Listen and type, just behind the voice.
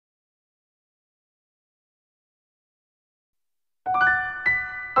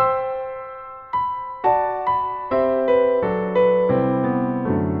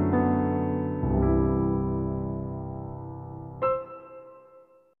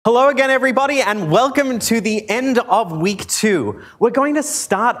Hello again, everybody, and welcome to the end of week 2. We're going to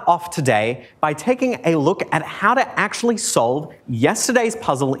start off today by taking a look at how to actually solve yesterday's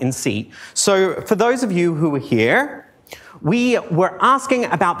puzzle in C. So for those of you who were here, we were asking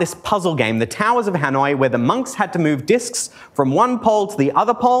about this puzzle game, the Towers of Hanoi, where the monks had to move discs from one pole to the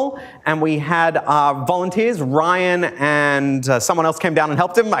other pole, and we had our volunteers, Ryan and someone else came down and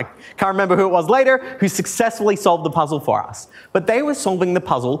helped him, I can't remember who it was later, who successfully solved the puzzle for us. But they were solving the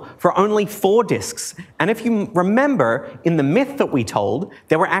puzzle for only 4 discs, and if you remember, in the myth that we told,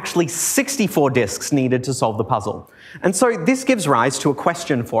 there were actually 64 discs needed to solve the puzzle. And so this gives rise to a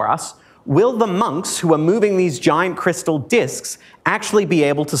question for us. Will the monks who are moving these giant crystal discs actually be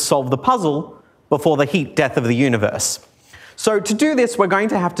able to solve the puzzle before the heat death of the universe? So to do this, we're going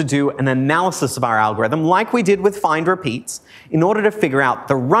to have to do an analysis of our algorithm, like we did with find repeats, in order to figure out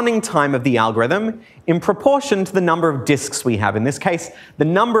the running time of the algorithm in proportion to the number of disks we have. In this case, the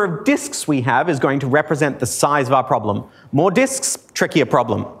number of disks we have is going to represent the size of our problem. More disks, trickier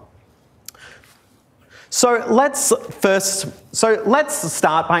problem. So let's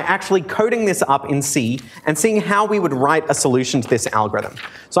start by actually coding this up in C and seeing how we would write a solution to this algorithm.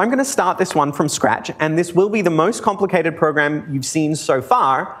 So I'm going to start this one from scratch, and this will be the most complicated program you've seen so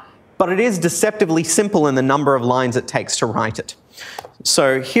far, but it is deceptively simple in the number of lines it takes to write it.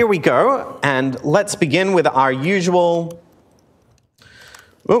 So here we go, and let's begin with our usual,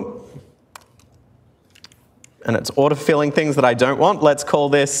 and it's autofilling things that I don't want. Let's call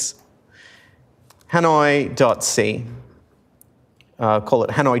this Hanoi.c. Call it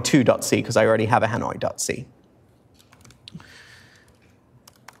Hanoi2.c because I already have a Hanoi.c.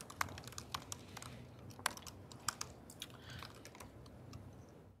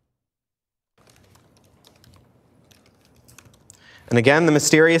 And again, the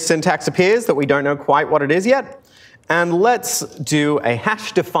mysterious syntax appears that we don't know quite what it is yet. And let's do a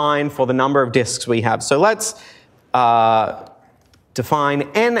hash define for the number of disks we have. So let's define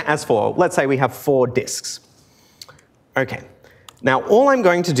n as 4. Let's say we have 4 disks. Okay. Now, all I'm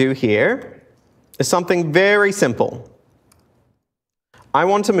going to do here is something very simple. I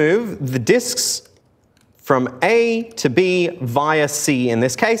want to move the disks from A to B via C in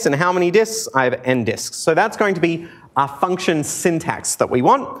this case. And how many disks? I have n disks. So that's going to be our function syntax that we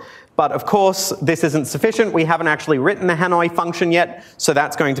want. But of course, this isn't sufficient. We haven't actually written the Hanoi function yet, so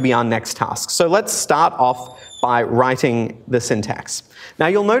that's going to be our next task. So let's start off by writing the syntax. Now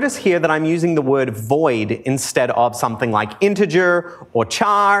you'll notice here that I'm using the word void instead of something like integer or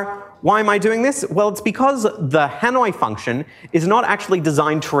char. Why am I doing this? Well, it's because the Hanoi function is not actually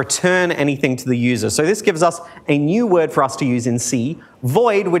designed to return anything to the user. So this gives us a new word for us to use in C,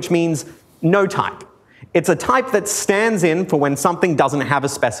 void, which means no type. It's a type that stands in for when something doesn't have a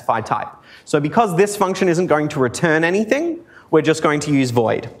specified type. So because this function isn't going to return anything, we're just going to use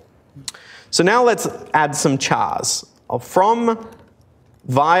void. So now let's add some chars. From,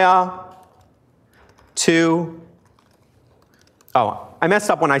 via, to. Oh, I messed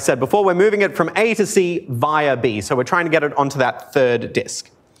up when I said before. We're moving it from A to C via B. So we're trying to get it onto that 3rd disk.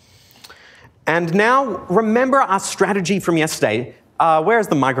 And now remember our strategy from yesterday. Where's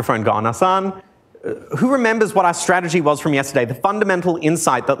the microphone gone, Hassan? Who remembers what our strategy was from yesterday, the fundamental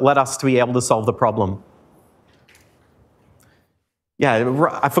insight that led us to be able to solve the problem?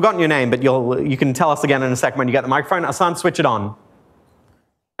 Yeah, I've forgotten your name, but you can tell us again in a second when you get the microphone. Hassan, switch it on.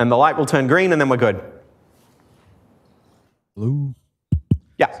 And the light will turn green, and then we're good. Hello?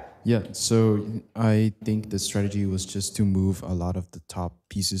 Yeah. Yeah, so I think the strategy was just to move a lot of the top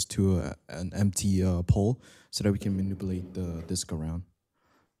pieces to an empty pole so that we can manipulate the disk around.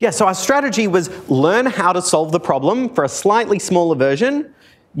 Yeah, so our strategy was learn how to solve the problem for a slightly smaller version,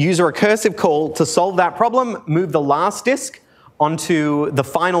 use a recursive call to solve that problem, move the last disk onto the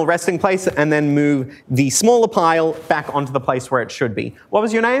final resting place, and then move the smaller pile back onto the place where it should be. What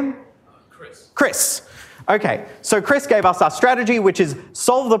was your name? Chris. Chris. Okay, so Chris gave us our strategy, which is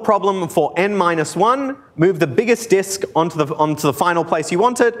solve the problem for n-1, move the biggest disk onto the final place you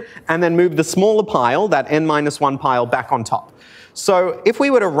want it, and then move the smaller pile, that n-1 pile, back on top. So if we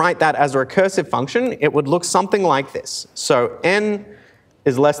were to write that as a recursive function, it would look something like this. So n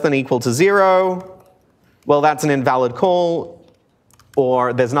is less than or equal to 0. Well, that's an invalid call,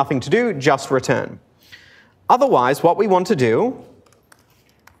 or there's nothing to do, just return. Otherwise, what we want to do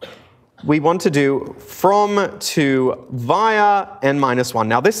from to via n-1.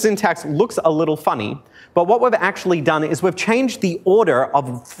 Now, this syntax looks a little funny, but what we've actually done is we've changed the order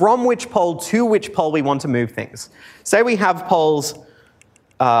of from which pole to which pole we want to move things. Say we have poles,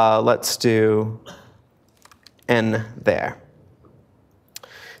 let's do n there.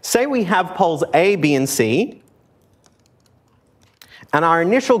 Say we have poles A, B, and C, And our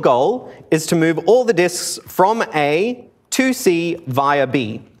initial goal is to move all the disks from A to C via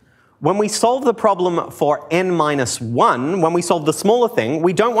B. When we solve the problem for n-1, when we solve the smaller thing,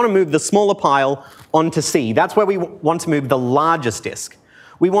 we don't want to move the smaller pile onto C. That's where we want to move the largest disk.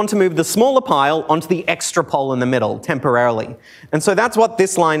 We want to move the smaller pile onto the extra pole in the middle temporarily. And so that's what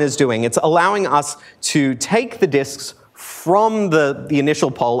this line is doing. It's allowing us to take the disks from the initial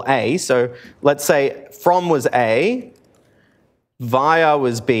pole A. So let's say from was A, via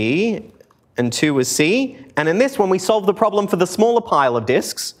was B, and to was C. And in this, when we solve the problem for the smaller pile of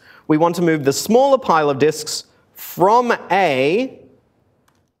disks, we want to move the smaller pile of disks from A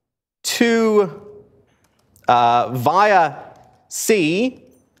to via C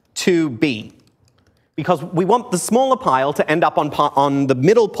to B. Because we want the smaller pile to end up on the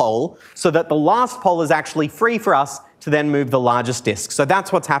middle pole so that the last pole is actually free for us to then move the largest disk. So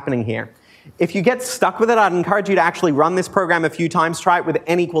that's what's happening here. If you get stuck with it, I'd encourage you to actually run this program a few times. Try it with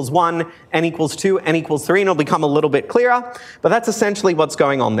n=1, n=2, n=3, and it'll become a little bit clearer. But that's essentially what's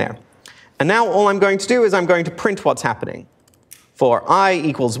going on there. And now all I'm going to do is I'm going to print what's happening. For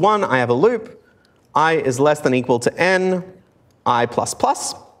I=1, I have a loop. I is less than or equal to n, I++.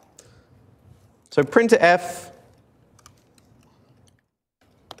 So printf,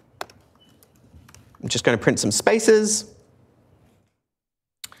 I'm just going to print some spaces.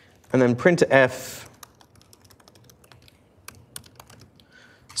 And then printf.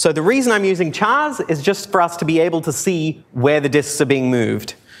 So the reason I'm using chars is just for us to be able to see where the disks are being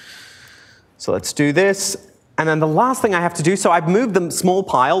moved. So let's do this. And then the last thing I have to do, so I've moved the small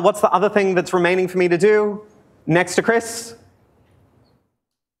pile. What's the other thing that's remaining for me to do? Next to Chris?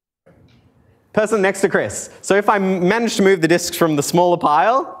 Person next to Chris. So if I manage to move the disks from the smaller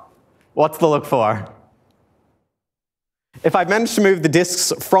pile, what's the look for? If I've managed to move the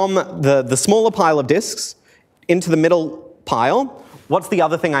disks from the smaller pile of disks into the middle pile, what's the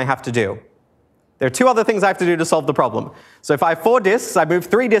other thing I have to do? There are two other things I have to do to solve the problem. So if I have 4 disks, I move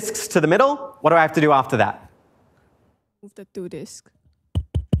 3 disks to the middle. What do I have to do after that? Move the 2 disks.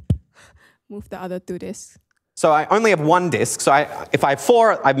 Move the other 2 disks. So I only have 1 disk. So if I have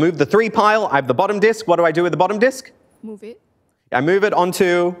 4, I've moved the 3 pile. I have the bottom disk. What do I do with the bottom disk? Move it. I move it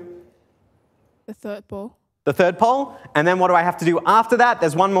onto the 3rd pole. The 3rd pole. And then what do I have to do after that?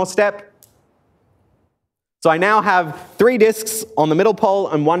 There's one more step. So I now have 3 disks on the middle pole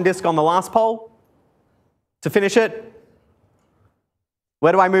and 1 disk on the last pole. To finish it,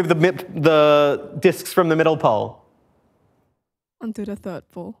 where do I move the disks from the middle pole? Onto the 3rd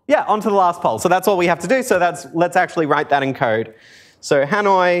pole. Yeah, onto the last pole. So that's all we have to do. So let's actually write that in code. So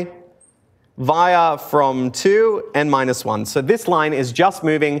Hanoi via from to n-1. So this line is just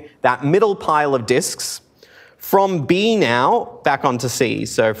moving that middle pile of disks from B now back onto C.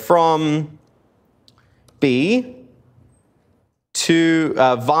 So from B to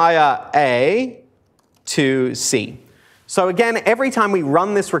via A to C. So again, every time we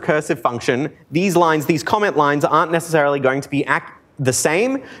run this recursive function, these lines, these comment lines, aren't necessarily going to be the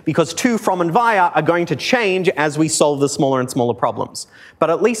same because to, from, and via are going to change as we solve the smaller and smaller problems. But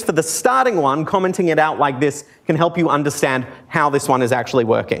at least for the starting one, commenting it out like this can help you understand how this one is actually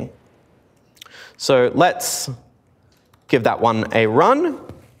working. So let's give that one a run.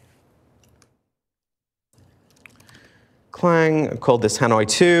 Clang, called this Hanoi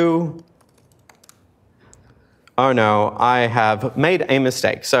 2. Oh no, I have made a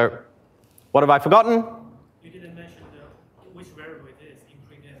mistake. So what have I forgotten? You didn't mention which variable it is in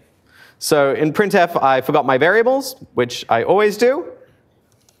printf. So in printf, I forgot my variables, which I always do.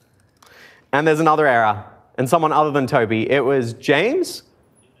 And there's another error. And someone other than Toby. It was James?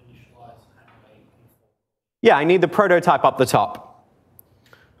 Yeah, I need the prototype up the top.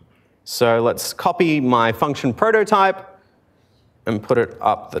 So let's copy my function prototype and put it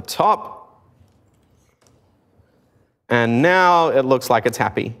up the top. And now it looks like it's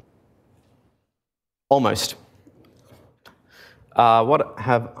happy. Almost. What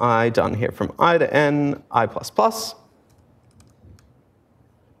have I done here? From I to n, I++.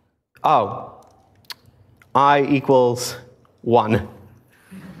 Oh, I=1.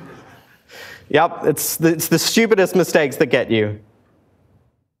 Yep, it's the stupidest mistakes that get you.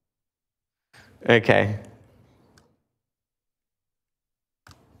 Okay.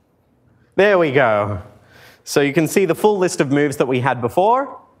 There we go. So you can see the full list of moves that we had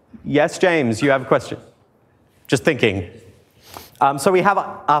before. Yes, James, you have a question? Just thinking. So we have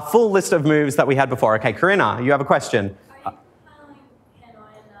a full list of moves that we had before. Okay, Karina, you have a question? Are you compiling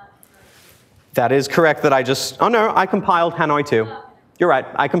Hanoi and not? That is correct that I just... Oh no, I compiled Hanoi 2. You're right,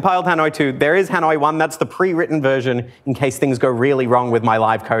 I compiled Hanoi 2. There is Hanoi 1, that's the pre-written version in case things go really wrong with my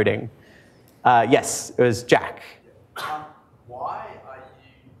live coding. Yes, it was Jack. Why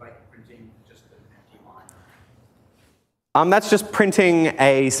like printing just an empty line? That's just printing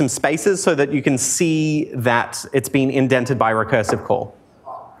some spaces so that you can see that it's been indented by recursive call.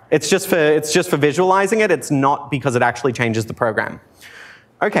 It's just for visualizing it. It's not because it actually changes the program.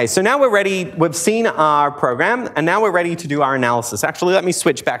 Okay, so now we're ready. We've seen our program, and now we're ready to do our analysis. Actually, let me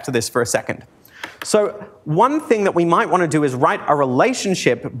switch back to this for a second. So one thing that we might want to do is write a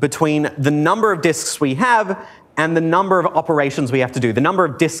relationship between the number of disks we have and the number of operations we have to do, the number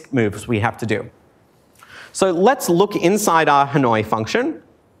of disk moves we have to do. So let's look inside our Hanoi function,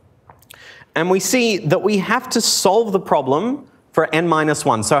 and we see that we have to solve the problem for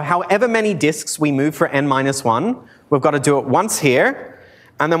n-1. So however many disks we move for n-1, we've got to do it once here,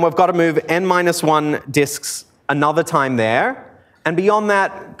 and then we've got to move n-1 disks another time there. And beyond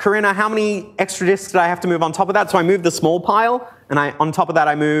that, Corinna, how many extra disks did I have to move on top of that? So I moved the small pile, and on top of that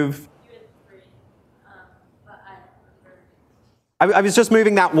I move... You had 3, but I was just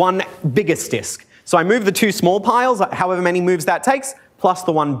moving that one biggest disk. So I moved the 2 small piles, however many moves that takes, plus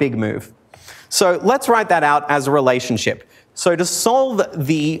the 1 big move. So let's write that out as a relationship. So to solve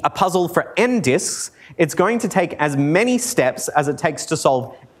a puzzle for n disks, it's going to take as many steps as it takes to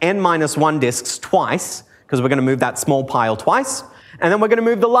solve n-1 disks twice, because we're going to move that small pile twice, and then we're going to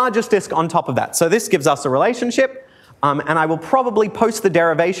move the largest disk on top of that. So this gives us a relationship, and I will probably post the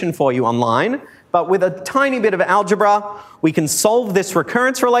derivation for you online, but with a tiny bit of algebra, we can solve this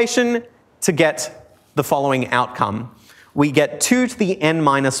recurrence relation to get the following outcome. We get 2 to the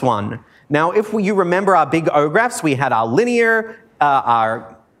n-1. Now, if you remember our big O graphs, we had our linear,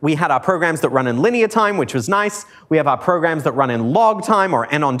 we had our programs that run in linear time, which was nice. We have our programs that run in log time, or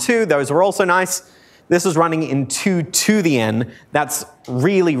n on 2. Those were also nice. This is running in 2 to the n. That's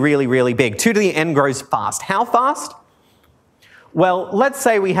really, really, really big. 2 to the n grows fast. How fast? Well, let's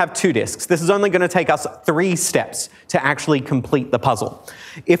say we have 2 disks. This is only going to take us 3 steps to actually complete the puzzle.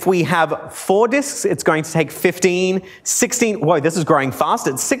 If we have 4 disks, it's going to take 15, 16, whoa, this is growing fast.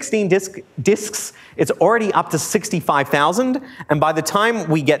 It's 16 disks. It's already up to 65,000. And by the time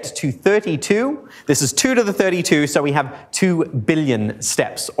we get to 32, this is 2 to the 32, so we have 2 billion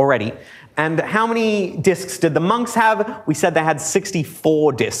steps already. And how many disks did the monks have? We said they had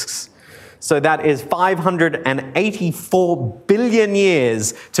 64 disks. So that is 584 billion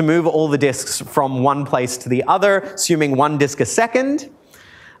years to move all the disks from one place to the other, assuming 1 disk a second.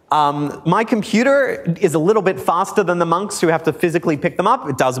 My computer is a little bit faster than the monks who have to physically pick them up.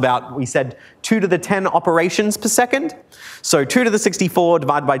 It does about, we said, 2 to the 10 operations per second. So 2 to the 64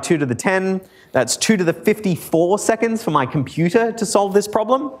 divided by 2 to the 10, that's 2 to the 54 seconds for my computer to solve this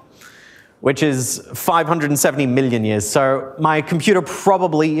problem, which is 570 million years. So my computer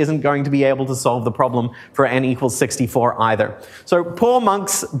probably isn't going to be able to solve the problem for n equals 64 either. So poor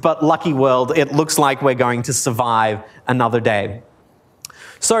monks, but lucky world. It looks like we're going to survive another day.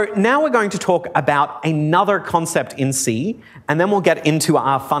 So now we're going to talk about another concept in C, and then we'll get into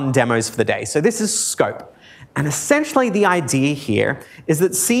our fun demos for the day. So this is scope. And essentially the idea here is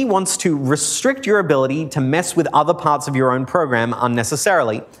that C wants to restrict your ability to mess with other parts of your own program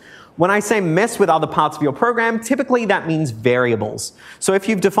unnecessarily. When I say mess with other parts of your program, typically that means variables. So if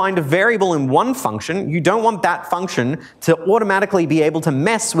you've defined a variable in one function, you don't want that function to automatically be able to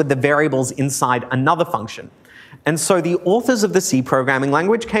mess with the variables inside another function. And so the authors of the C programming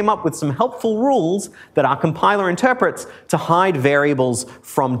language came up with some helpful rules that our compiler interprets to hide variables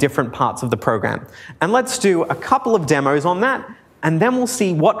from different parts of the program. And let's do a couple of demos on that, and then we'll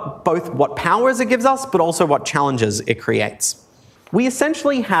see both what powers it gives us, but also what challenges it creates. We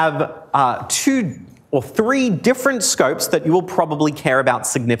essentially have 2 or 3 different scopes that you will probably care about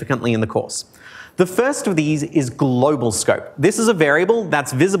significantly in the course. The first of these is global scope. This is a variable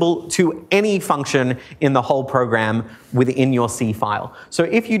that's visible to any function in the whole program within your C file. So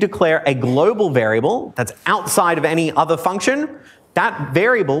if you declare a global variable that's outside of any other function, that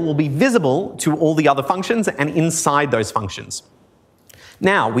variable will be visible to all the other functions and inside those functions.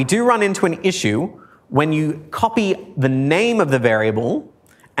 Now, we do run into an issue when you copy the name of the variable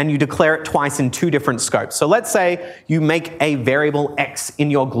and you declare it twice in 2 different scopes. So let's say you make a variable x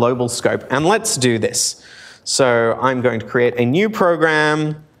in your global scope, and let's do this. So I'm going to create a new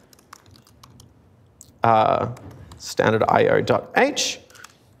program, standard io.h,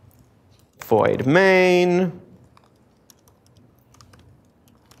 void main.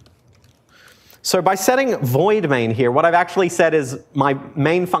 So by setting void main here, what I've actually said is my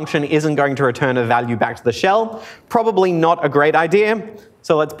main function isn't going to return a value back to the shell. Probably not a great idea,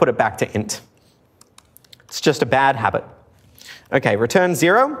 so let's put it back to int. It's just a bad habit. Okay, return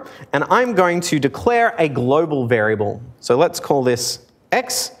 0, and I'm going to declare a global variable. So let's call this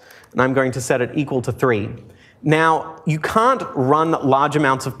x, and I'm going to set it equal to 3. Now, you can't run large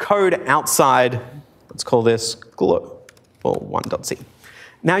amounts of code outside, let's call this global1.c.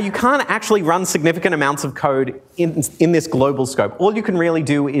 Now, you can't actually run significant amounts of code in this global scope. All you can really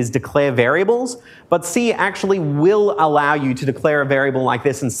do is declare variables, but C actually will allow you to declare a variable like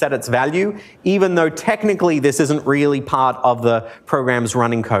this and set its value, even though technically this isn't really part of the program's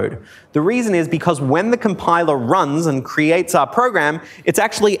running code. The reason is because when the compiler runs and creates our program, it's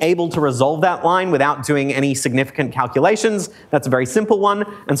actually able to resolve that line without doing any significant calculations. That's a very simple one,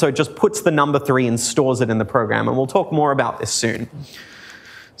 and so it just puts the number 3 and stores it in the program, and we'll talk more about this soon.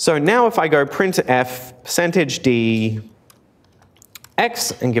 So now if I go printf %d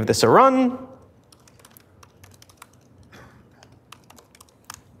x and give this a run,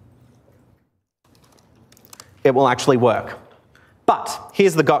 it will actually work. But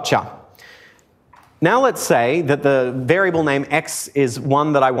here's the gotcha. Now let's say that the variable name x is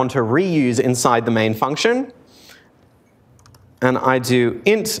one that I want to reuse inside the main function, and I do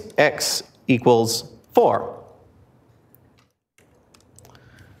int x equals 4.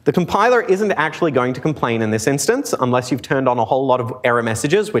 The compiler isn't actually going to complain in this instance unless you've turned on a whole lot of error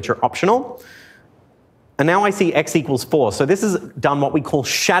messages, which are optional. And now I see x equals 4. So this has done what we call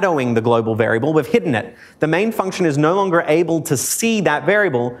shadowing the global variable. We've hidden it. The main function is no longer able to see that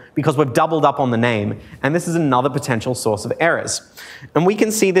variable because we've doubled up on the name. And this is another potential source of errors. And we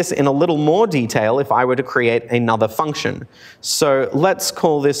can see this in a little more detail if I were to create another function. So let's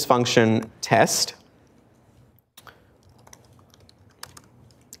call this function test.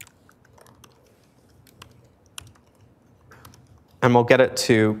 And we'll get it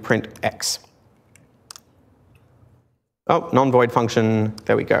to print x. Oh, non-void function,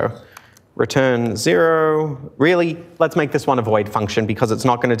 there we go. Return 0. Really, let's make this one a void function because it's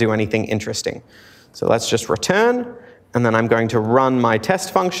not going to do anything interesting. So let's just return, and then I'm going to run my test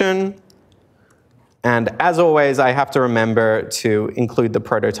function. And as always, I have to remember to include the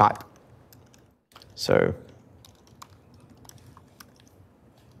prototype. So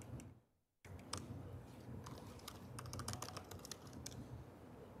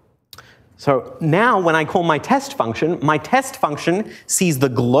now when I call my test function sees the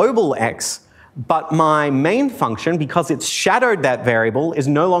global x, but my main function, because it's shadowed that variable, is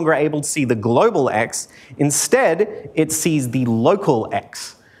no longer able to see the global x. Instead, it sees the local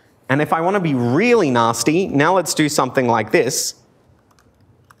x. And if I want to be really nasty, now let's do something like this.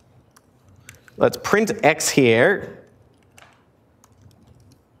 Let's print x here.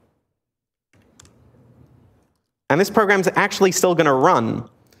 And this program's actually still going to run.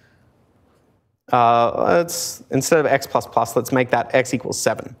 Instead of x++, let's make that x equals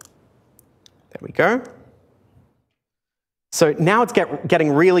 7. There we go. So now it's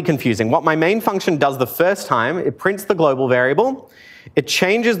getting really confusing. What my main function does the first time, it prints the global variable, it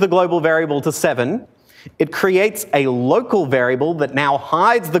changes the global variable to 7, it creates a local variable that now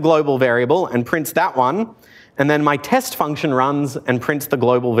hides the global variable and prints that one, and then my test function runs and prints the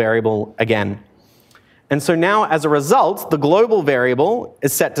global variable again. And so now, as a result, the global variable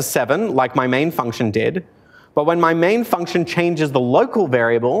is set to 7, like my main function did. But when my main function changes the local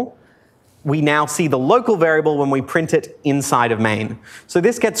variable, we now see the local variable when we print it inside of main. So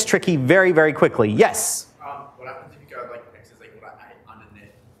this gets tricky very, very quickly. Yes? What happens if you go like x is equal to 8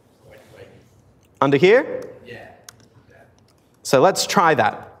 underneath? Under here? Yeah. So let's try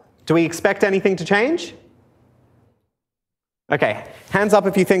that. Do we expect anything to change? Okay, hands up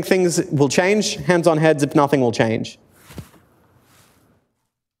if you think things will change. Hands on heads if nothing will change.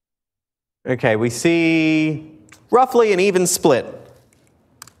 Okay, we see roughly an even split.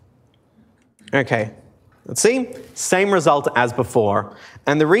 Okay, let's see. Same result as before.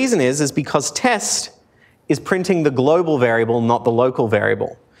 And the reason is because test is printing the global variable, not the local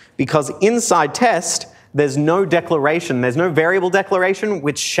variable. Because inside test, there's no declaration, there's no variable declaration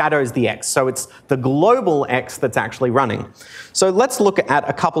which shadows the x. So it's the global x that's actually running. So let's look at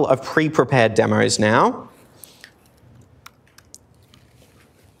a couple of pre-prepared demos now.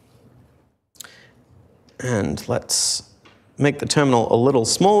 And let's make the terminal a little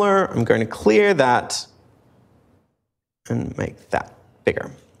smaller. I'm going to clear that and make that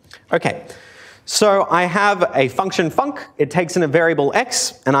bigger. Okay. So I have a function func. It takes in a variable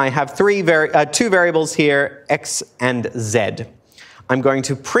x, and I have two variables here, x and z. I'm going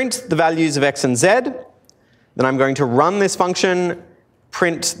to print the values of x and z. Then I'm going to run this function,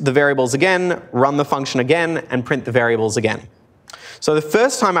 print the variables again, run the function again, and print the variables again. So the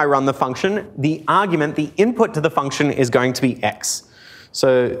first time I run the function, the argument, the input to the function is going to be x.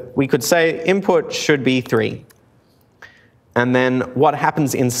 So we could say input should be 3. And then what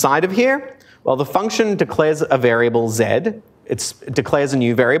happens inside of here? Well, the function declares a variable z. It declares a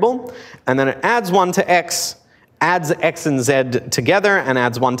new variable, and then it adds 1 to x, adds x and z together and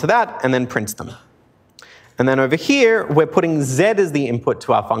adds 1 to that, and then prints them. And then over here, we're putting z as the input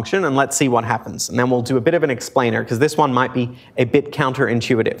to our function, and let's see what happens. And then we'll do a bit of an explainer, because this one might be a bit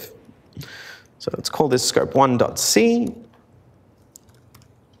counterintuitive. So let's call this scope1.c.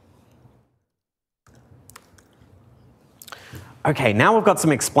 Okay, now we've got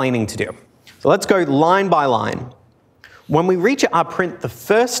some explaining to do. So let's go line by line. When we reach our print the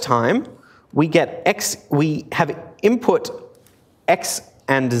first time, we get x, we have input x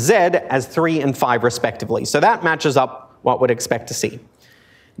and z as 3 and 5 respectively. So that matches up what we'd expect to see.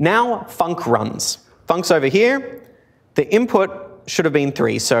 Now func runs. Func's over here. The input should have been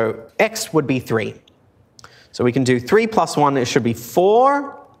 3, so x would be 3. So we can do 3 plus 1, it should be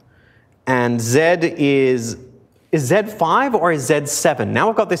 4, and z is z 5 or is z 7? Now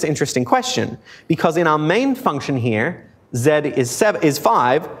we've got this interesting question, because in our main function here, z is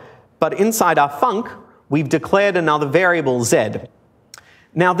 5, but inside our func, we've declared another variable z.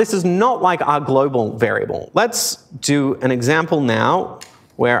 Now this is not like our global variable. Let's do an example now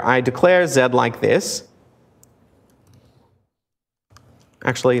where I declare z like this.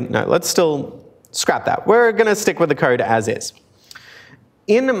 Actually, no, let's still scrap that. We're going to stick with the code as is.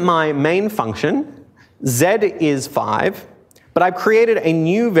 In my main function, z is 5, but I've created a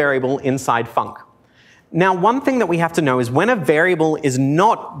new variable inside func. Now, one thing that we have to know is when a variable is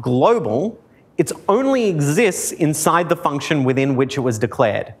not global, it only exists inside the function within which it was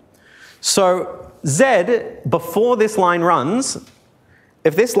declared. So z, before this line runs,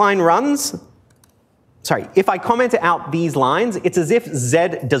 if this line runs, if I comment out these lines, it's as if z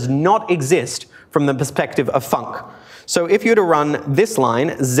does not exist from the perspective of func. So if you were to run this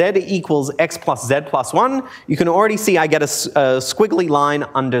line, z equals x plus z plus 1, you can already see I get a squiggly line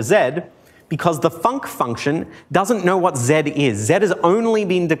under z, because the func function doesn't know what z is. Z has only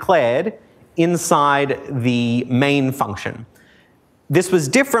been declared inside the main function. This was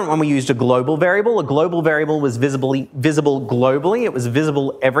different when we used a global variable. A global variable was visible globally. It was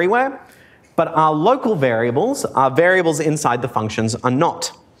visible everywhere. But our local variables, our variables inside the functions, are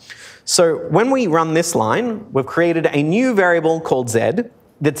not. So when we run this line, we've created a new variable called z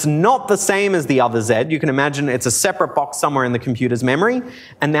that's not the same as the other z. You can imagine it's a separate box somewhere in the computer's memory,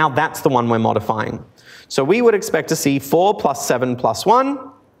 and now that's the one we're modifying. So we would expect to see 4 plus 7 plus 1,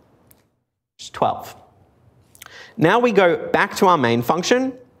 which is 12. Now we go back to our main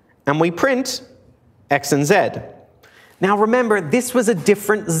function, and we print x and z. Now remember, this was a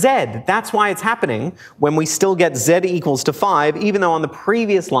different z. That's why it's happening when we still get z equals to 5, even though on the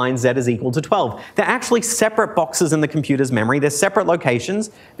previous line z is equal to 12. They're actually separate boxes in the computer's memory. They're separate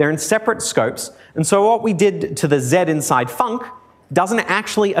locations. They're in separate scopes. And so what we did to the z inside func doesn't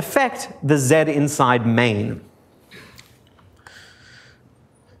actually affect the z inside main.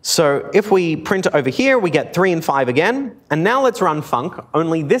 So if we print over here, we get 3 and 5 again. And now let's run func,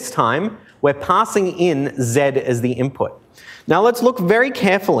 only this time we're passing in z as the input. Now let's look very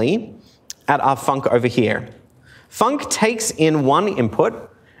carefully at our func over here. Func takes in one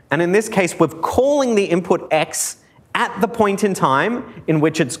input, and in this case we're calling the input x at the point in time in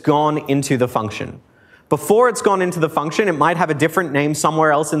which it's gone into the function. Before it's gone into the function, it might have a different name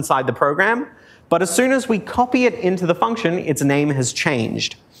somewhere else inside the program, but as soon as we copy it into the function, its name has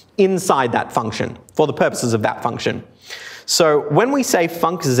changed inside that function for the purposes of that function. So when we say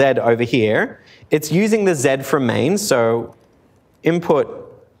func z over here, it's using the z from main, so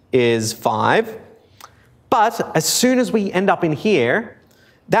input is 5. But as soon as we end up in here,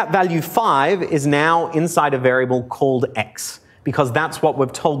 that value 5 is now inside a variable called x, because that's what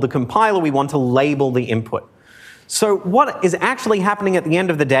we've told the compiler we want to label the input. So what is actually happening at the end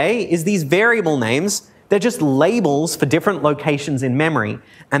of the day is these variable names, they're just labels for different locations in memory.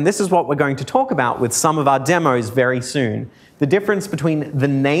 And this is what we're going to talk about with some of our demos very soon. The difference between the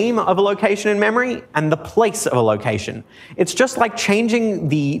name of a location in memory and the place of a location. It's just like changing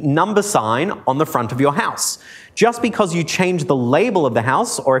the number sign on the front of your house. Just because you change the label of the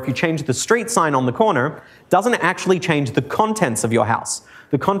house, or if you change the street sign on the corner, doesn't actually change the contents of your house.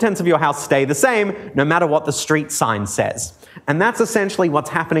 The contents of your house stay the same no matter what the street sign says. And that's essentially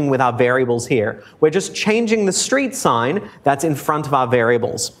what's happening with our variables here. We're just changing the street sign that's in front of our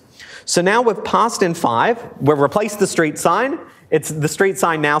variables. So now we've passed in 5, we've replaced the street sign, the street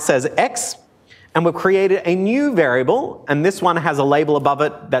sign now says x, and we've created a new variable, and this one has a label above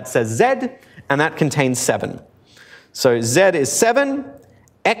it that says z, and that contains 7. So z is 7,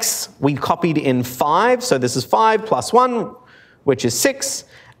 x we copied in 5, so this is 5 plus 1, which is 6,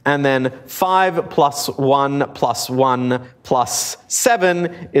 and then 5 plus 1 plus 1 plus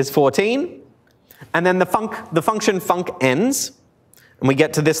 7 is 14. And then the function func ends, and we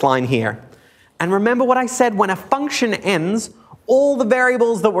get to this line here. And remember what I said, when a function ends, all the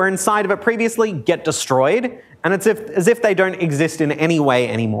variables that were inside of it previously get destroyed, and it's as if they don't exist in any way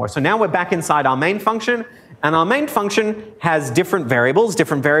anymore. So now we're back inside our main function, and our main function has different variables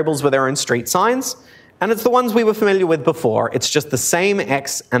with their own street signs, and it's the ones we were familiar with before. It's just the same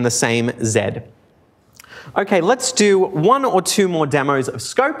x and the same z. Okay, let's do 1 or 2 more demos of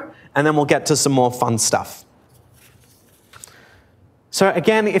scope, and then we'll get to some more fun stuff. So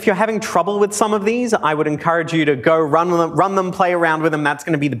again, if you're having trouble with some of these, I would encourage you to go run them, play around with them. That's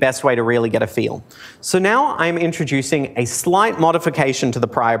going to be the best way to really get a feel. So now I'm introducing a slight modification to the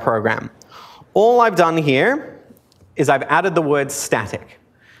prior program. All I've done here is I've added the word static.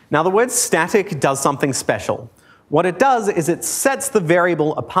 Now the word static does something special. What it does is it sets the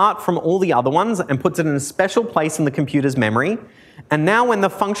variable apart from all the other ones and puts it in a special place in the computer's memory. And now when the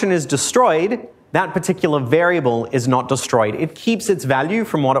function is destroyed, that particular variable is not destroyed. It keeps its value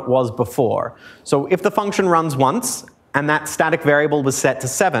from what it was before. So if the function runs once, and that static variable was set to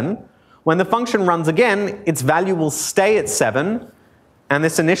 7, when the function runs again, its value will stay at 7, and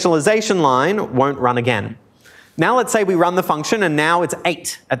this initialization line won't run again. Now let's say we run the function, and now it's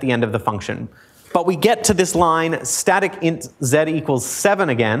 8 at the end of the function. But we get to this line, static int z equals 7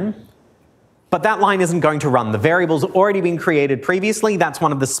 again, but that line isn't going to run. The variable's already been created previously. That's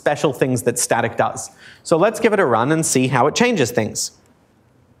one of the special things that static does. So let's give it a run and see how it changes things.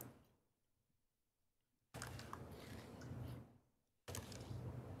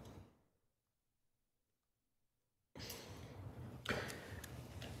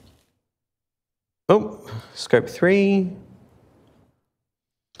 Oh, scope 3.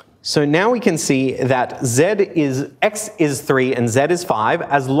 So now we can see that x is 3 and z is 5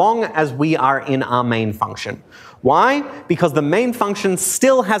 as long as we are in our main function. Why? Because the main function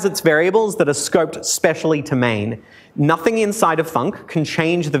still has its variables that are scoped specially to main. Nothing inside of func can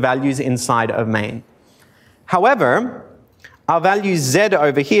change the values inside of main. However, our value z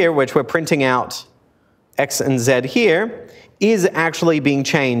over here, which we're printing out x and z here, is actually being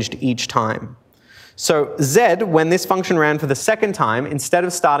changed each time. So z, when this function ran for the second time, instead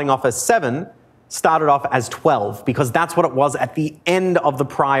of starting off as 7, started off as 12, because that's what it was at the end of the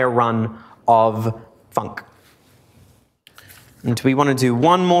prior run of func. And do we want to do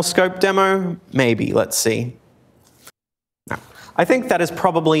one more scope demo? Maybe, let's see. No. I think that is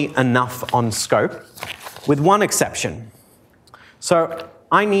probably enough on scope, with one exception. So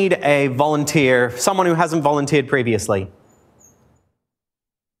I need a volunteer, someone who hasn't volunteered previously.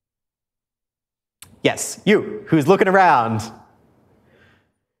 Yes, you, who's looking around.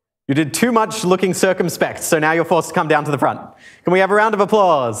 You did too much looking circumspect, so now you're forced to come down to the front. Can we have a round of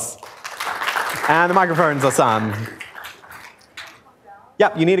applause? And the microphones are on.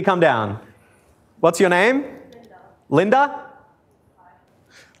 Yep, you need to come down. What's your name? Linda.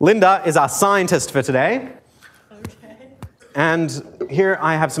 Linda is our scientist for today. Okay. And here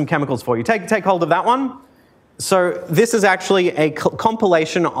I have some chemicals for you. Take hold of that one. So this is actually a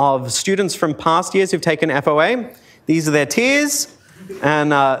compilation of students from past years who've taken FOA. These are their tears,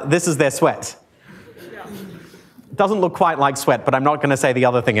 and this is their sweat. It doesn't look quite like sweat, but I'm not going to say the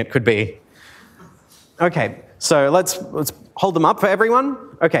other thing it could be. Okay, so let's hold them up for everyone.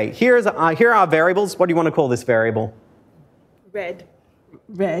 Okay, here are our variables. What do you want to call this variable? Red.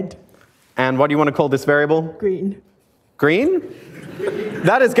 Red. And what do you want to call this variable? Green. Green?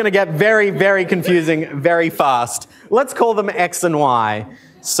 That is going to get very, very confusing very fast. Let's call them X and Y.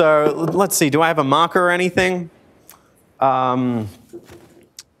 So let's see, do I have a marker or anything? We're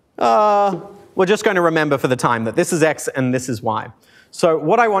just going to remember for the time that this is X and this is Y. So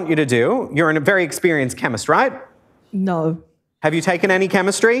what I want you to do, you're a very experienced chemist, right? No. Have you taken any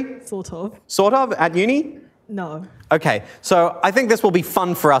chemistry? Sort of. Sort of, at uni? No. Okay, so I think this will be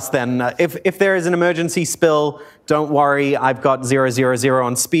fun for us then. If there is an emergency spill, don't worry, I've got 000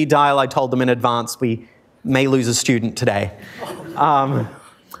 on speed dial. I told them in advance we may lose a student today.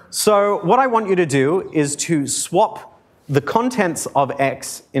 So what I want you to do is to swap the contents of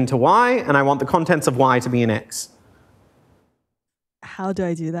X into Y, and I want the contents of Y to be in X. How do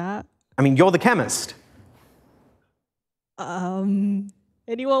I do that? I mean, you're the chemist. Anyone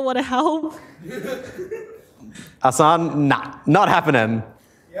want to help? Hassan, nah, not happening.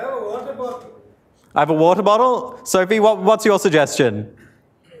 You have a water bottle. I have a water bottle? Sophie, what's your suggestion?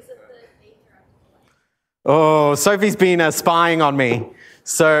 Oh, Sophie's been spying on me.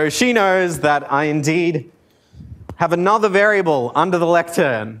 So she knows that I indeed have another variable under the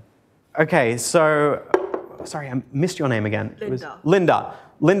lectern. Okay, so, sorry, I missed your name again. Linda. It was Linda.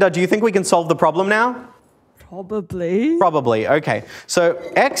 Linda, do you think we can solve the problem now? Probably. Probably, okay. So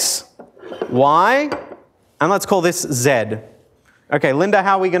X, Y, and let's call this Z. Okay, Linda,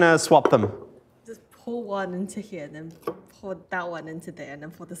 how are we going to swap them? pull one into here, and then pull that one into there, and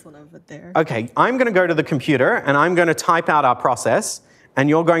then pull this one over there. Okay, I'm going to go to the computer and I'm going to type out our process, and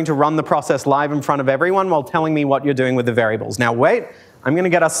you're going to run the process live in front of everyone while telling me what you're doing with the variables. Now wait, I'm going to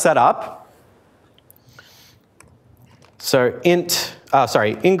get us set up. So include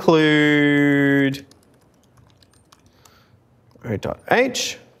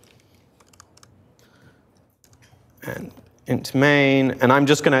o.h and int main, and I'm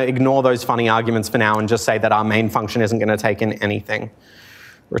just going to ignore those funny arguments for now and just say that our main function isn't going to take in anything.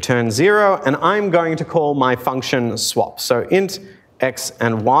 Return 0, and I'm going to call my function swap. So int x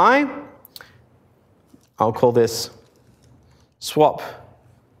and y. I'll call this swap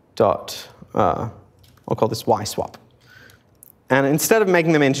dot, I'll call this y swap. And instead of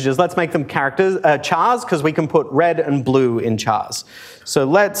making them integers, let's make them characters, chars, because we can put red and blue in chars. So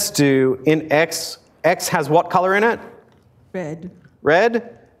let's do int x. X has what color in it? Red.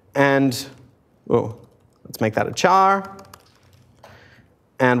 Red. And, let's make that a char.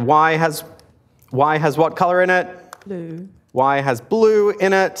 And y has what color in it? Blue. Y has blue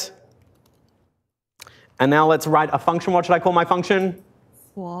in it. And now let's write a function. What should I call my function?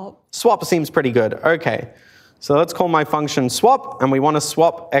 Swap. Swap seems pretty good. Okay. So let's call my function swap, and we want to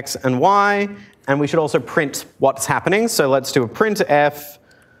swap x and y, and we should also print what's happening. So let's do a printf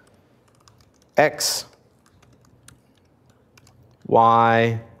x,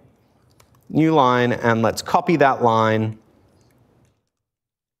 y, new line, and let's copy that line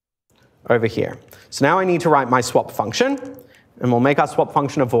over here. So now I need to write my swap function, and we'll make our swap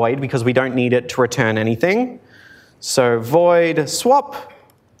function a void because we don't need it to return anything. So void swap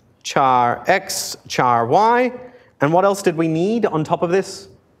char x, char y, and what else did we need on top of this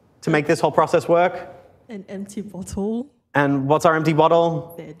to make this whole process work? An empty bottle. And what's our empty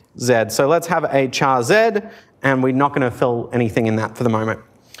bottle? Z. Z. So let's have a char z, and we're not going to fill anything in that for the moment.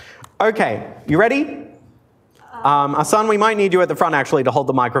 Okay, you ready? Asan, we might need you at the front actually to hold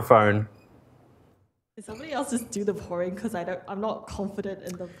the microphone. Did somebody else just do the pouring? Because I'm not confident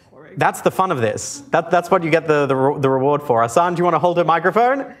in the pouring. That's the fun of this. That's what you get the reward for. Asan, do you want to hold her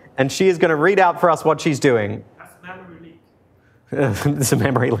microphone? And she is going to read out for us what she's doing. That's memory leak. It's a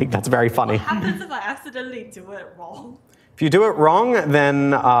memory leak. That's very funny. What happens if I accidentally do it wrong? If you do it wrong,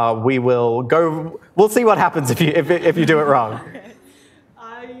 then we'll see what happens if you do it wrong. Okay.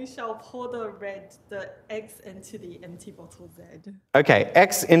 I shall pour the x into the empty bottle Z. Okay,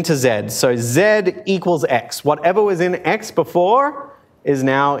 x into z. So z equals x. Whatever was in x before is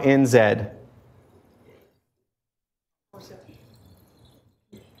now in z.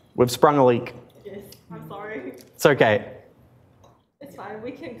 We've sprung a leak. Yes, I'm sorry. It's okay. It's fine,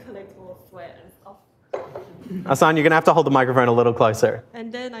 we can collect more sweat and stuff. Asan, you're going to have to hold the microphone a little closer.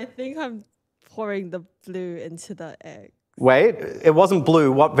 And then I think I'm pouring the blue into the egg. Wait, it wasn't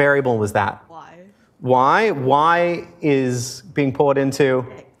blue. What variable was that? Y. Y? Y is being poured into?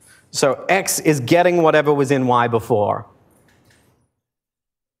 X. So x is getting whatever was in y before.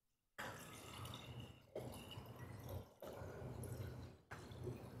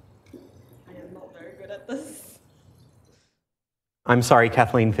 I am not very good at this. I'm sorry,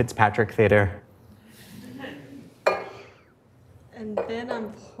 Kathleen Fitzpatrick Theatre. And then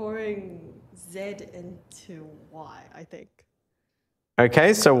I'm pouring Z into Y, I think.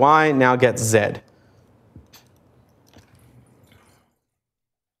 Okay, so y now gets z.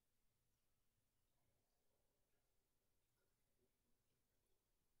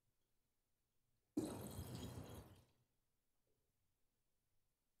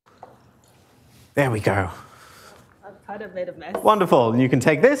 There we go. I've kind of made a mess. Wonderful. You can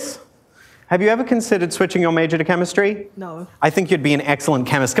take this. Have you ever considered switching your major to chemistry? No. I think you'd be an excellent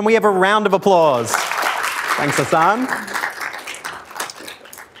chemist. Can we have a round of applause? Thanks, Hassan.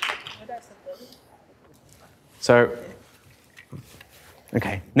 So,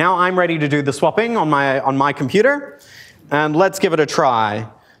 okay. Now I'm ready to do the swapping on my computer. And let's give it a try.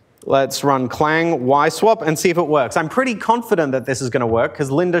 Let's run clang y swap and see if it works. I'm pretty confident that this is going to work because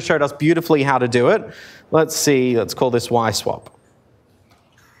Linda showed us beautifully how to do it. Let's see. Let's call this y swap.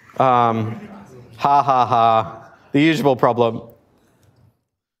 Ha ha ha. The usual problem.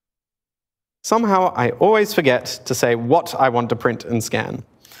 Somehow I always forget to say what I want to print and scan.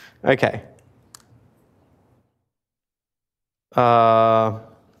 Okay. There.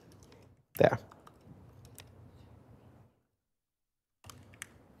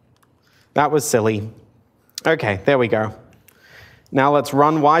 That was silly. Okay, there we go. Now let's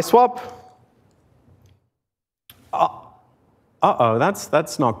run y swap. Uh-oh,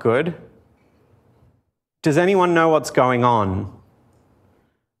 that's not good. Does anyone know what's going on?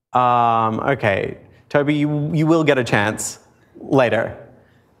 Okay, Toby, you will get a chance later.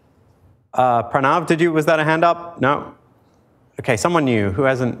 Pranav, was that a hand up? No? Okay, someone new. Who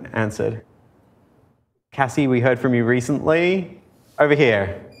hasn't answered? Cassie, we heard from you recently. Over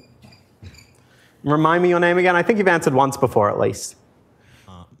here. Remind me your name again. I think you've answered once before at least.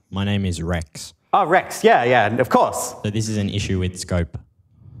 My name is Rex. Oh, Rex. Yeah, of course. So this is an issue with scope.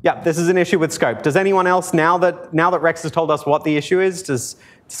 Yeah, this is an issue with scope. Does anyone else, now that Rex has told us what the issue is, does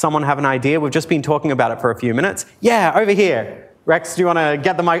someone have an idea? We've just been talking about it for a few minutes. Yeah, over here. Rex, do you want to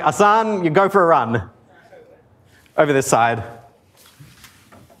get the mic? Asan, you go for a run. Over this side.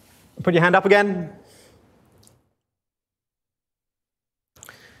 Put your hand up again.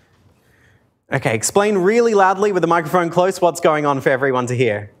 Okay, explain really loudly with the microphone close what's going on for everyone to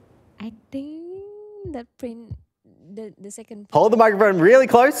hear. I think the print, the second print. Hold the microphone really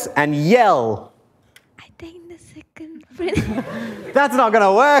close and yell. I think the second print. That's not going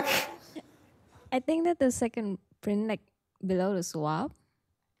to work. I think that the second print, like below the swap,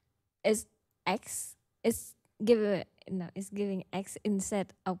 is X. It's giving X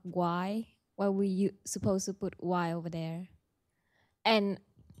instead of Y. Why we supposed to put Y over there? And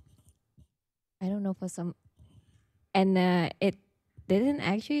I don't know for some, and it didn't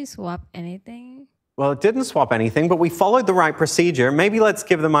actually swap anything. Well, it didn't swap anything, but we followed the right procedure. Maybe let's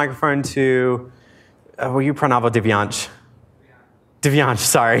give the microphone to, were you Pranav or Divyansh? Divyansh,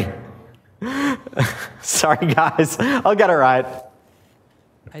 sorry. Sorry, guys. I'll get it right.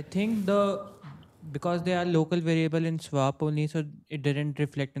 I think because they are local variable in swap only, so it didn't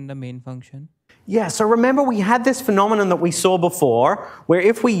reflect in the main function. Yeah, so remember we had this phenomenon that we saw before, where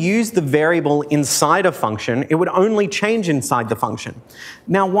if we use the variable inside a function, it would only change inside the function.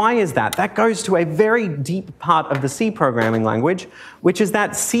 Now, why is that? That goes to a very deep part of the C programming language, which is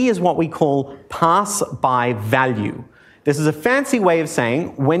that C is what we call pass by value. This is a fancy way of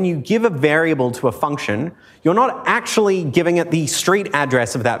saying when you give a variable to a function, you're not actually giving it the street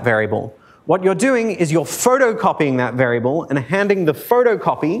address of that variable. What you're doing is you're photocopying that variable and handing the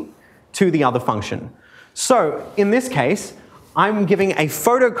photocopy to the other function. So in this case, I'm giving a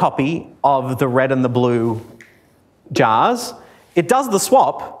photocopy of the red and the blue jars. It does the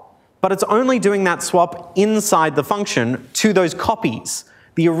swap, but it's only doing that swap inside the function to those copies.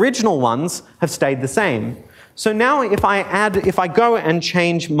 The original ones have stayed the same. So now if I go and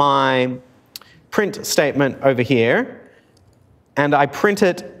change my print statement over here, and I print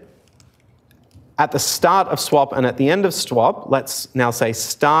it at the start of swap and at the end of swap, let's now say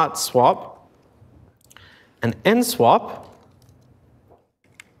start swap and end swap.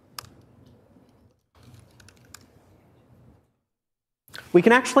 We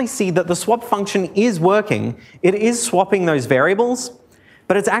can actually see that the swap function is working. It is swapping those variables,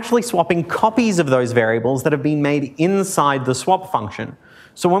 but it's actually swapping copies of those variables that have been made inside the swap function.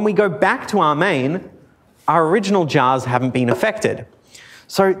 So when we go back to our main, our original jars haven't been affected.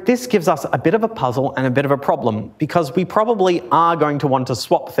 So this gives us a bit of a puzzle and a bit of a problem, because we probably are going to want to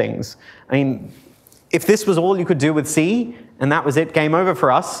swap things. I mean, if this was all you could do with C, and that was it, game over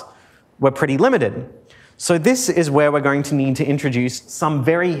for us, we're pretty limited. So this is where we're going to need to introduce some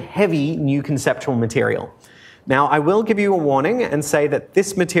very heavy new conceptual material. Now, I will give you a warning and say that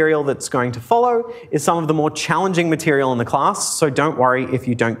this material that's going to follow is some of the more challenging material in the class, so don't worry if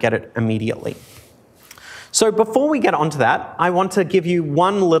you don't get it immediately. So before we get onto that, I want to give you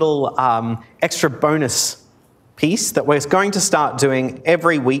one little extra bonus piece that we're going to start doing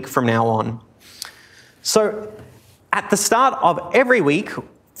every week from now on. So at the start of every week,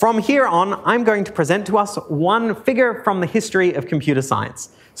 from here on, I'm going to present to us one figure from the history of computer science.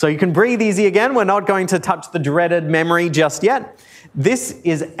 So you can breathe easy again. We're not going to touch the dreaded memory just yet. This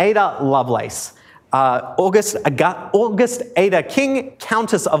is Ada Lovelace. August Ada King,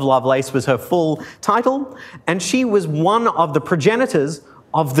 Countess of Lovelace was her full title, and she was one of the progenitors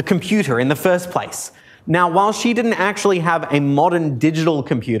of the computer in the first place. Now, while she didn't actually have a modern digital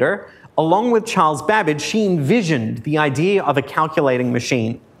computer, along with Charles Babbage, she envisioned the idea of a calculating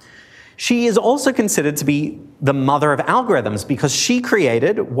machine. She is also considered to be the mother of algorithms because she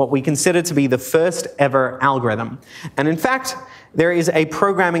created what we consider to be the first ever algorithm. And in fact, there is a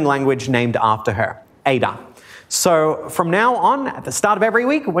programming language named after her, Ada. So from now on, at the start of every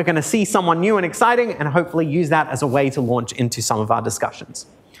week, we're going to see someone new and exciting and hopefully use that as a way to launch into some of our discussions.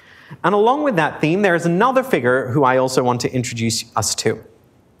 And along with that theme, there is another figure who I also want to introduce us to.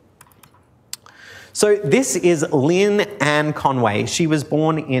 So this is Lynn Conway. She was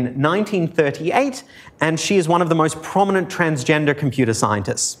born in 1938, and she is one of the most prominent transgender computer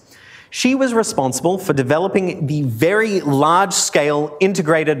scientists. She was responsible for developing the Very Large Scale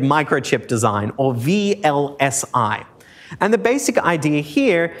Integrated Microchip Design, or VLSI. And the basic idea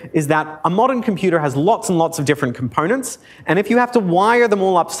here is that a modern computer has lots and lots of different components, and if you have to wire them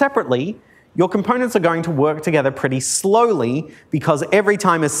all up separately, your components are going to work together pretty slowly because every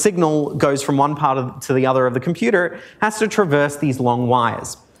time a signal goes from one part to the other of the computer, it has to traverse these long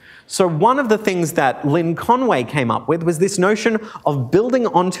wires. So one of the things that Lynn Conway came up with was this notion of building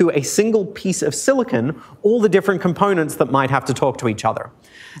onto a single piece of silicon all the different components that might have to talk to each other.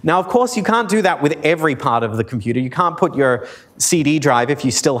 Now, of course, you can't do that with every part of the computer. You can't put your CD drive, if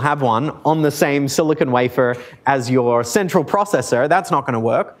you still have one, on the same silicon wafer as your central processor. That's not going to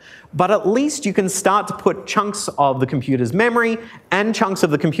work. But at least you can start to put chunks of the computer's memory and chunks of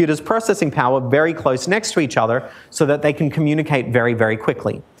the computer's processing power very close next to each other so that they can communicate very, very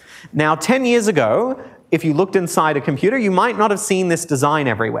quickly. Now, 10 years ago, if you looked inside a computer, you might not have seen this design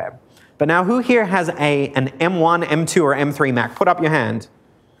everywhere. But now, who here has an M1, M2, or M3 Mac? Put up your hand.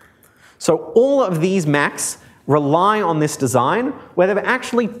 So all of these Macs rely on this design where they've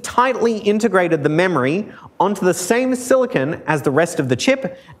actually tightly integrated the memory onto the same silicon as the rest of the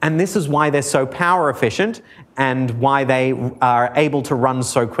chip, and this is why they're so power efficient and why they are able to run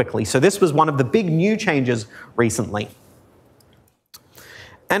so quickly. So this was one of the big new changes recently.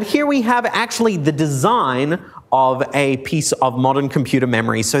 And here we have actually the design of a piece of modern computer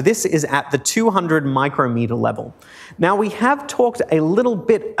memory. So this is at the 200 micrometer level. Now, we have talked a little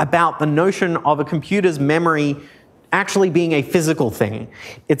bit about the notion of a computer's memory actually being a physical thing.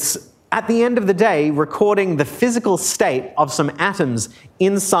 It's, at the end of the day, recording the physical state of some atoms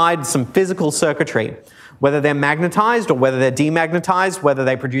inside some physical circuitry, whether they're magnetized or whether they're demagnetized, whether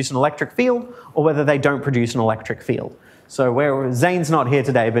they produce an electric field or whether they don't produce an electric field. So Zane's not here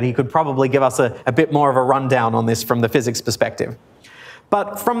today, but he could probably give us a bit more of a rundown on this from the physics perspective.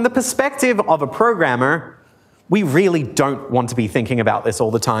 But from the perspective of a programmer, we really don't want to be thinking about this all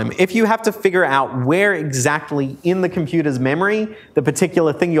the time. If you have to figure out where exactly in the computer's memory the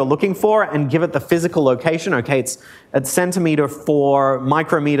particular thing you're looking for and give it the physical location, okay, it's at centimeter 4,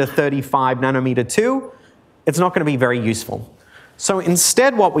 micrometer 35, nanometer 2, it's not going to be very useful. So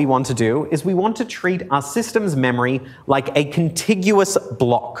instead what we want to do is we want to treat our system's memory like a contiguous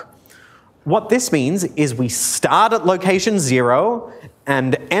block. What this means is we start at location 0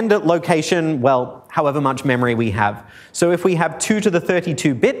 and end at location, well, however much memory we have. So if we have 2 to the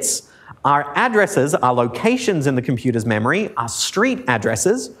 32 bits, our addresses, our locations in the computer's memory, our street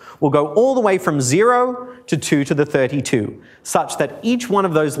addresses, will go all the way from 0 to 2 to the 32, such that each one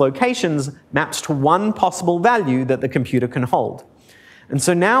of those locations maps to one possible value that the computer can hold. And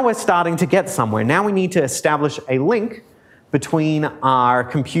so now we're starting to get somewhere. Now we need to establish a link between our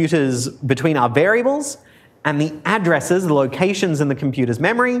computers, between our variables and the addresses, the locations in the computer's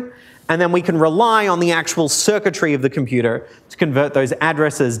memory, and then we can rely on the actual circuitry of the computer to convert those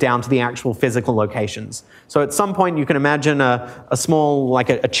addresses down to the actual physical locations. So at some point you can imagine a small, like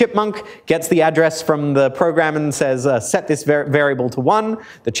a chipmunk gets the address from the program and says, set this variable to 1.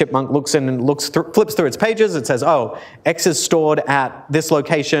 The chipmunk looks in and flips through its pages. It says, oh, X is stored at this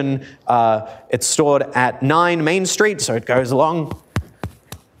location. It's stored at 9 Main Street, so it goes along.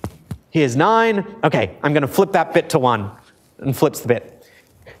 Here's 9. Okay, I'm going to flip that bit to 1, and flips the bit.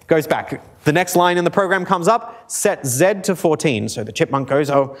 Goes back. The next line in the program comes up, set Z to 14. So the chipmunk goes,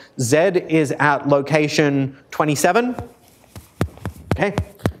 oh, Z is at location 27. Okay,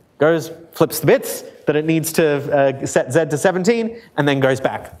 goes, flips the bits that it needs to set Z to 17, and then goes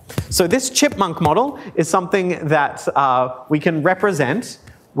back. So this chipmunk model is something that we can represent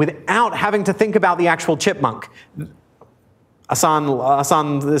without having to think about the actual chipmunk.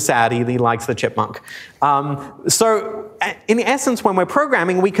 Asan is sad, he likes the chipmunk. So in essence, when we're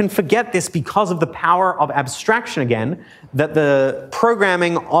programming, we can forget this because of the power of abstraction again, that the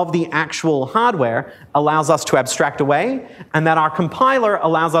programming of the actual hardware allows us to abstract away, and that our compiler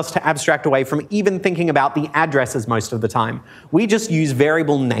allows us to abstract away from even thinking about the addresses most of the time. We just use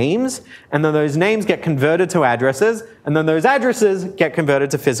variable names, and then those names get converted to addresses, and then those addresses get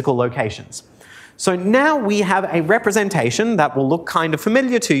converted to physical locations. So now we have a representation that will look kind of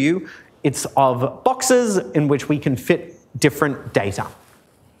familiar to you. It's of boxes in which we can fit different data.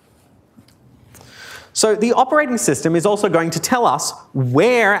 So the operating system is also going to tell us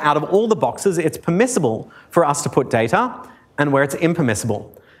where out of all the boxes it's permissible for us to put data and where it's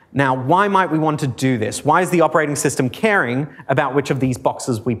impermissible. Now, why might we want to do this? Why is the operating system caring about which of these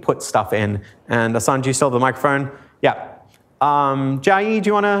boxes we put stuff in? And Asan, do you still have the microphone? Yeah. Jai, do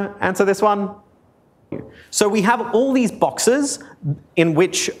you want to answer this one? So we have all these boxes in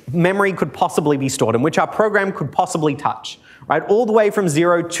which memory could possibly be stored, in which our program could possibly touch, right? All the way from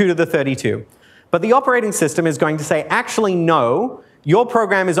 0 to the 32. But the operating system is going to say, actually, no, your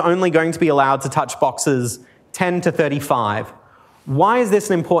program is only going to be allowed to touch boxes 10 to 35. Why is this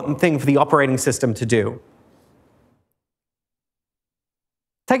an important thing for the operating system to do?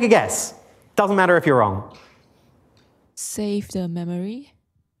 Take a guess. Doesn't matter if you're wrong. Save the memory.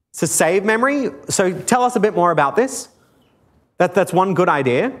 To save memory? So tell us a bit more about this. That's one good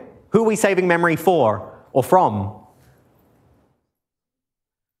idea. Who are we saving memory for or from?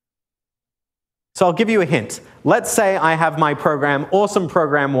 So I'll give you a hint. Let's say I have my program, Awesome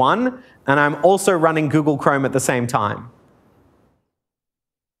Program 1, and I'm also running Google Chrome at the same time.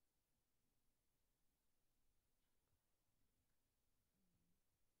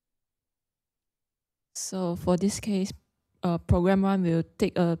 So for this case, program 1 will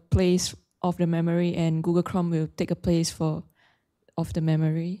take a place of the memory and Google Chrome will take a place of the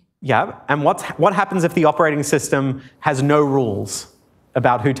memory. Yeah, and what happens if the operating system has no rules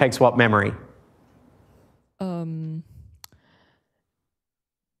about who takes what memory?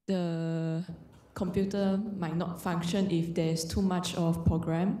 The computer might not function if there's too much of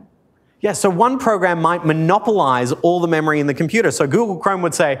program. Yeah, so one program might monopolize all the memory in the computer. So Google Chrome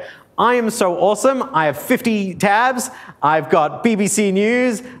would say, I am so awesome, I have 50 tabs, I've got BBC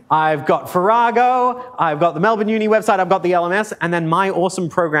News, I've got Farrago, I've got the Melbourne Uni website, I've got the LMS, and then my awesome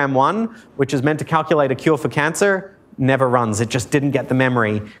program 1, which is meant to calculate a cure for cancer, never runs. It just didn't get the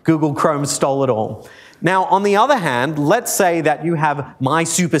memory. Google Chrome stole it all. Now, on the other hand, let's say that you have my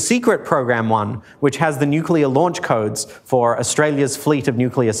super secret program 1, which has the nuclear launch codes for Australia's fleet of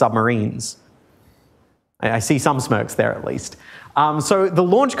nuclear submarines. I see some smirks there at least. So the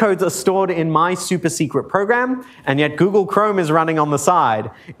launch codes are stored in my super secret program, and yet Google Chrome is running on the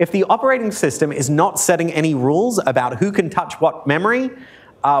side. If the operating system is not setting any rules about who can touch what memory,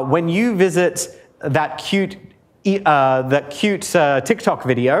 when you visit that cute TikTok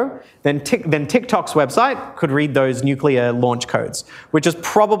video, then TikTok's website could read those nuclear launch codes, which is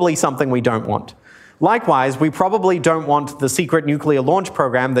probably something we don't want. Likewise, we probably don't want the secret nuclear launch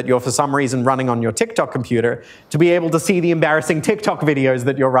program that you're for some reason running on your TikTok computer to be able to see the embarrassing TikTok videos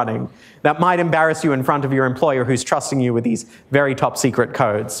that you're running. That might embarrass you in front of your employer who's trusting you with these very top secret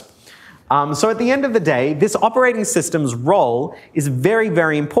codes. So at the end of the day, this operating system's role is very,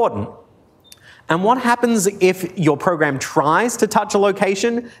 very important. And what happens if your program tries to touch a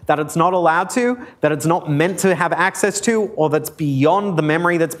location that it's not allowed to, that it's not meant to have access to, or that's beyond the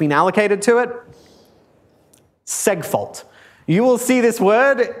memory that's been allocated to it? Segfault. You will see this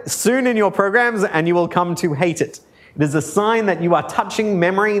word soon in your programs and you will come to hate it. It is a sign that you are touching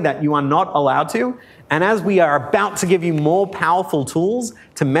memory that you are not allowed to. And as we are about to give you more powerful tools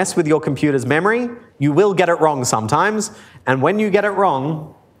to mess with your computer's memory, you will get it wrong sometimes. And when you get it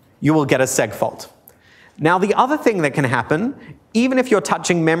wrong, you will get a segfault. Now, the other thing that can happen, even if you're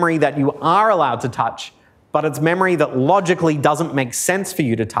touching memory that you are allowed to touch, but it's memory that logically doesn't make sense for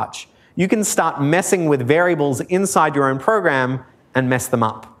you to touch, you can start messing with variables inside your own program and mess them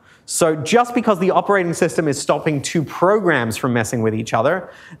up. So just because the operating system is stopping two programs from messing with each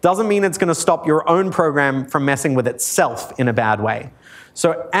other doesn't mean it's going to stop your own program from messing with itself in a bad way.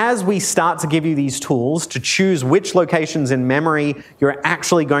 So as we start to give you these tools to choose which locations in memory you're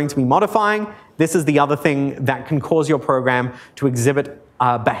actually going to be modifying, this is the other thing that can cause your program to exhibit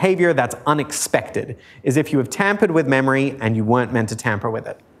behavior that's unexpected, is if you have tampered with memory and you weren't meant to tamper with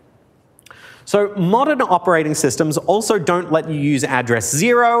it. So modern operating systems also don't let you use address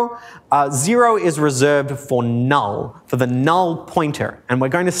 0. 0 is reserved for null, for the null pointer. And we're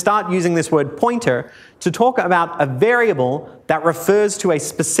going to start using this word pointer to talk about a variable that refers to a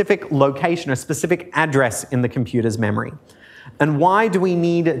specific location, a specific address in the computer's memory. And why do we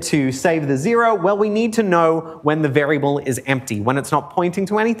need to save the 0? Well, we need to know when the variable is empty, when it's not pointing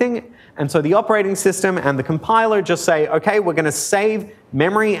to anything. And so the operating system and the compiler just say, okay, we're going to save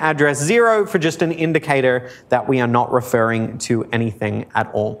memory address 0 for just an indicator that we are not referring to anything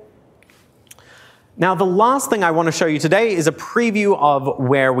at all. Now, the last thing I want to show you today is a preview of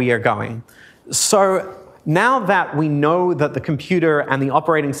where we are going. So now that we know that the computer and the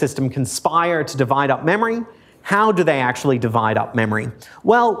operating system conspire to divide up memory, how do they actually divide up memory?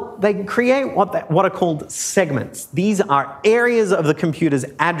 Well, they create what are called segments. These are areas of the computer's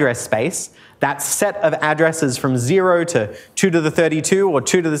address space, that set of addresses from 0 to 2 to the 32 or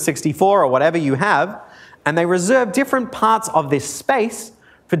 2 to the 64 or whatever you have, and they reserve different parts of this space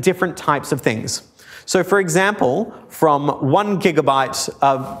for different types of things. So for example, from 1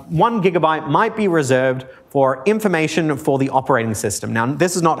 gigabyte might be reserved for information for the operating system. Now,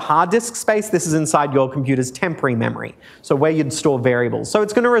 this is not hard disk space, this is inside your computer's temporary memory, so where you'd store variables. So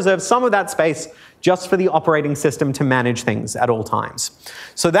it's going to reserve some of that space just for the operating system to manage things at all times.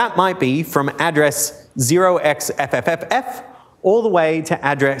 So that might be from address 0xFFFF all the way to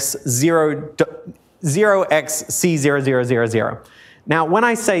address 0 0xC0000. Now, when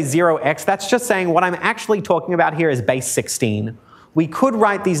I say 0x, that's just saying what I'm actually talking about here is base 16. We could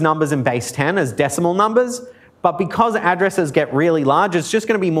write these numbers in base 10 as decimal numbers, but because addresses get really large, it's just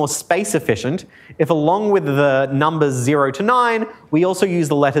going to be more space efficient if along with the numbers 0 to 9, we also use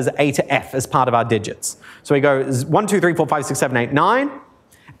the letters A to F as part of our digits. So we go 1, 2, 3, 4, 5, 6, 7, 8, 9,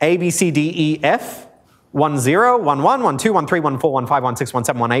 A, B, C, D, E, F, 1, 0, 1, 1, 1, 2, 1, 3, 1, 4, 1, 5, 1, 6, 1,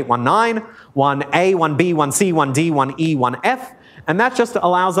 7, 1, 8, 1, 9, 1, A, 1, B, 1, C, 1, D, 1, E, 1, F. And that just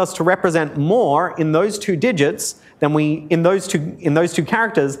allows us to represent more in those two digits than in those two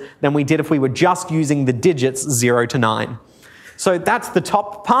characters than we did if we were just using the digits 0 to 9. So that's the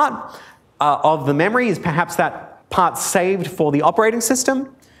top part of the memory, is perhaps that part saved for the operating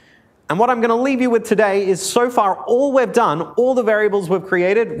system. And what I'm going to leave you with today is, so far all we've done, all the variables we've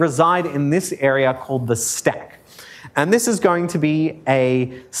created reside in this area called the stack. And this is going to be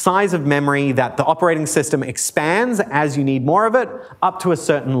a size of memory that the operating system expands as you need more of it, up to a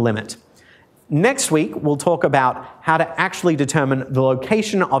certain limit. Next week, we'll talk about how to actually determine the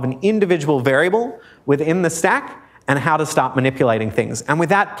location of an individual variable within the stack and how to start manipulating things. And with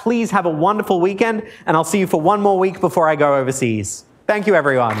that, please have a wonderful weekend, and I'll see you for one more week before I go overseas. Thank you,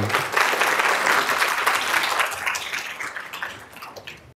 everyone.